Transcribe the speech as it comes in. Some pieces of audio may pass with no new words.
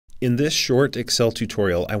In this short Excel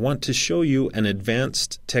tutorial, I want to show you an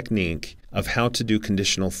advanced technique of how to do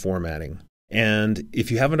conditional formatting. And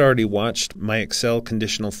if you haven't already watched my Excel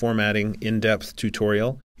conditional formatting in-depth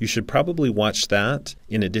tutorial, you should probably watch that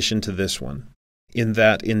in addition to this one. In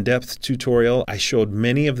that in-depth tutorial, I showed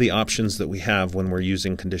many of the options that we have when we're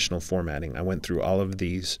using conditional formatting. I went through all of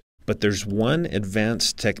these, but there's one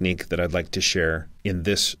advanced technique that I'd like to share in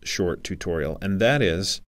this short tutorial, and that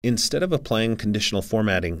is, instead of applying conditional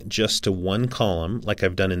formatting just to one column, like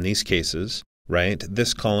I've done in these cases, right?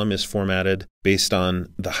 This column is formatted based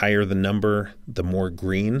on the higher the number, the more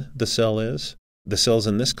green the cell is. The cells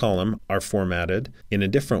in this column are formatted in a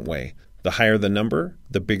different way. The higher the number,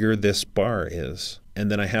 the bigger this bar is. And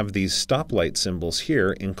then I have these stoplight symbols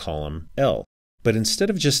here in column L. But instead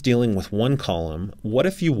of just dealing with one column, what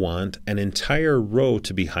if you want an entire row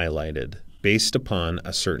to be highlighted based upon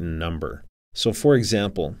a certain number? So for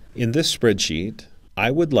example, in this spreadsheet,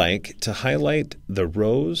 I would like to highlight the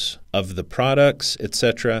rows of the products,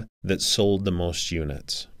 etc., that sold the most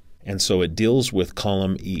units. And so it deals with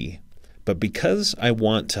column E. But because I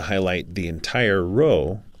want to highlight the entire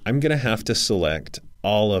row, I'm going to have to select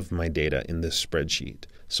all of my data in this spreadsheet.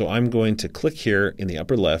 So I'm going to click here in the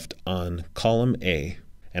upper left on column A,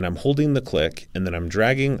 and I'm holding the click, and then I'm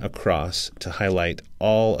dragging across to highlight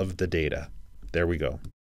all of the data. There we go.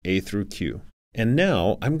 A through Q. And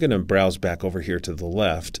now I'm going to browse back over here to the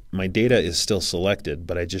left. My data is still selected,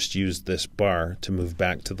 but I just used this bar to move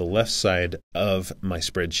back to the left side of my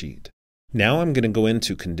spreadsheet. Now I'm going to go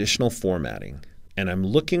into conditional formatting, and I'm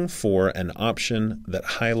looking for an option that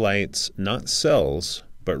highlights not cells,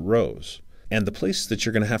 but rows. And the place that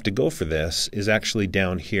you're going to have to go for this is actually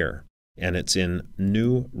down here, and it's in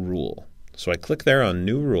New Rule. So I click there on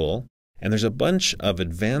New Rule, and there's a bunch of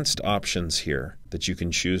advanced options here that you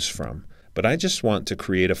can choose from. But I just want to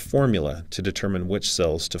create a formula to determine which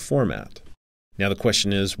cells to format. Now the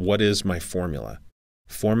question is, what is my formula?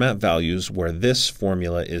 Format values where this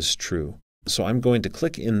formula is true. So I'm going to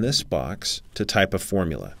click in this box to type a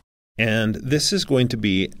formula. And this is going to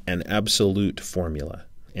be an absolute formula.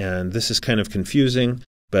 And this is kind of confusing,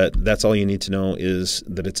 but that's all you need to know is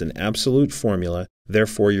that it's an absolute formula.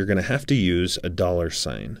 Therefore, you're going to have to use a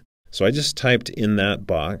 $sign. So I just typed in that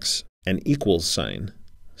box an equals sign.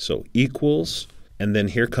 So equals, and then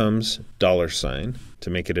here comes $sign to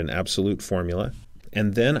make it an absolute formula.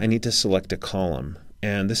 And then I need to select a column.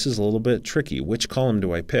 And this is a little bit tricky. Which column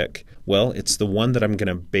do I pick? Well, it's the one that I'm going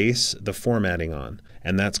to base the formatting on,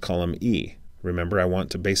 and that's column E. Remember, I want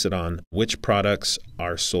to base it on which products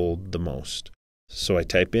are sold the most. So I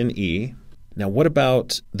type in E. Now what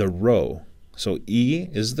about the row? So E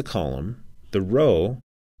is the column, the row,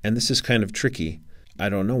 and this is kind of tricky. I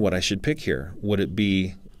don't know what I should pick here. Would it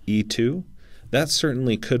be E2? That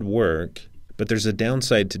certainly could work, but there's a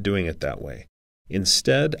downside to doing it that way.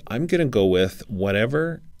 Instead, I'm going to go with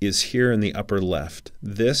whatever is here in the upper left.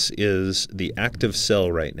 This is the active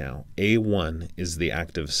cell right now. A1 is the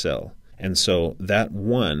active cell. And so that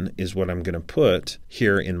 1 is what I'm going to put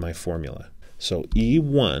here in my formula. So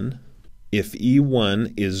E1, if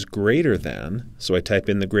E1 is greater than, so I type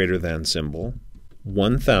in the greater than symbol,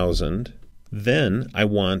 1000, then I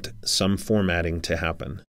want some formatting to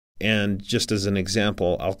happen. And just as an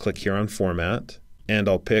example, I'll click here on Format, and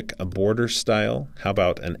I'll pick a border style. How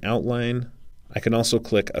about an outline? I can also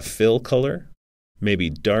click a fill color,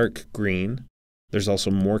 maybe dark green. There's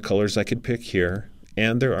also more colors I could pick here,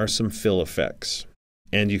 and there are some fill effects.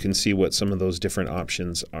 And you can see what some of those different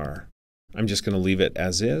options are. I'm just going to leave it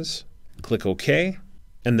as is, click OK,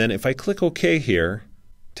 and then if I click OK here,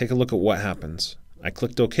 take a look at what happens. I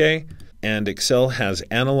clicked OK, and Excel has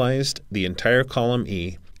analyzed the entire column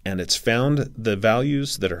E, and it's found the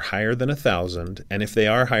values that are higher than 1,000, and if they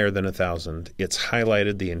are higher than 1,000, it's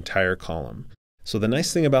highlighted the entire column. So the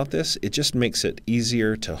nice thing about this, it just makes it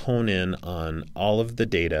easier to hone in on all of the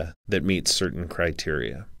data that meets certain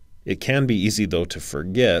criteria. It can be easy, though, to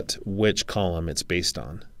forget which column it's based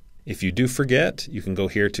on. If you do forget, you can go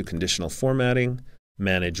here to Conditional Formatting,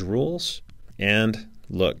 Manage Rules, and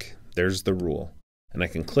look, there's the rule. And I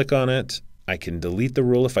can click on it. I can delete the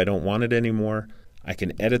rule if I don't want it anymore. I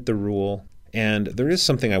can edit the rule, and there is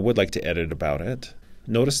something I would like to edit about it.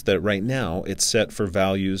 Notice that right now it's set for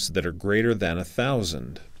values that are greater than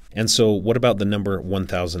 1,000. And so what about the number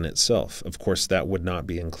 1,000 itself? Of course, that would not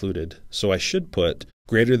be included. So I should put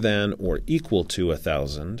greater than or equal to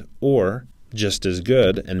 1,000, or just as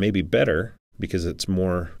good and maybe better, because it's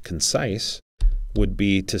more concise, would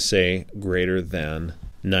be to say greater than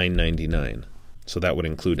 999. So that would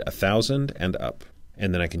include 1,000 and up.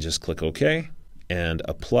 And then I can just click OK and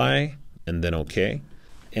apply and then OK.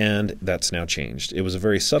 and that's now changed. It was a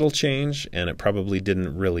very subtle change, and it probably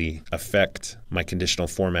didn't really affect my conditional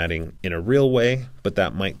formatting in a real way, but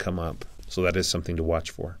that might come up, so that is something to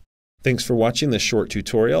watch for. Thanks for watching this short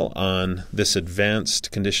tutorial on this advanced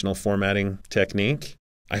conditional formatting technique.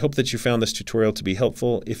 I hope that you found this tutorial to be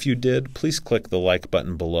helpful. If you did, please click the like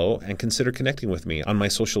button below and consider connecting with me on my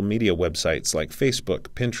social media websites like Facebook,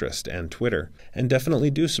 Pinterest, and Twitter. And definitely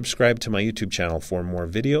do subscribe to my YouTube channel for more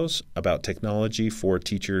videos about technology for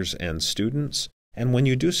teachers and students. And when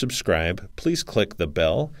you do subscribe, please click the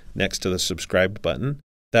bell next to the subscribed button.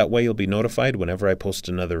 That way you'll be notified whenever I post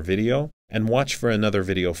another video, and watch for another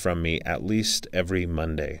video from me at least every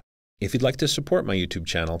Monday. If you'd like to support my YouTube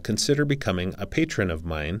channel, consider becoming a patron of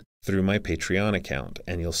mine through my Patreon account,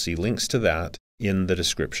 and you'll see links to that in the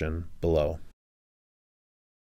description below.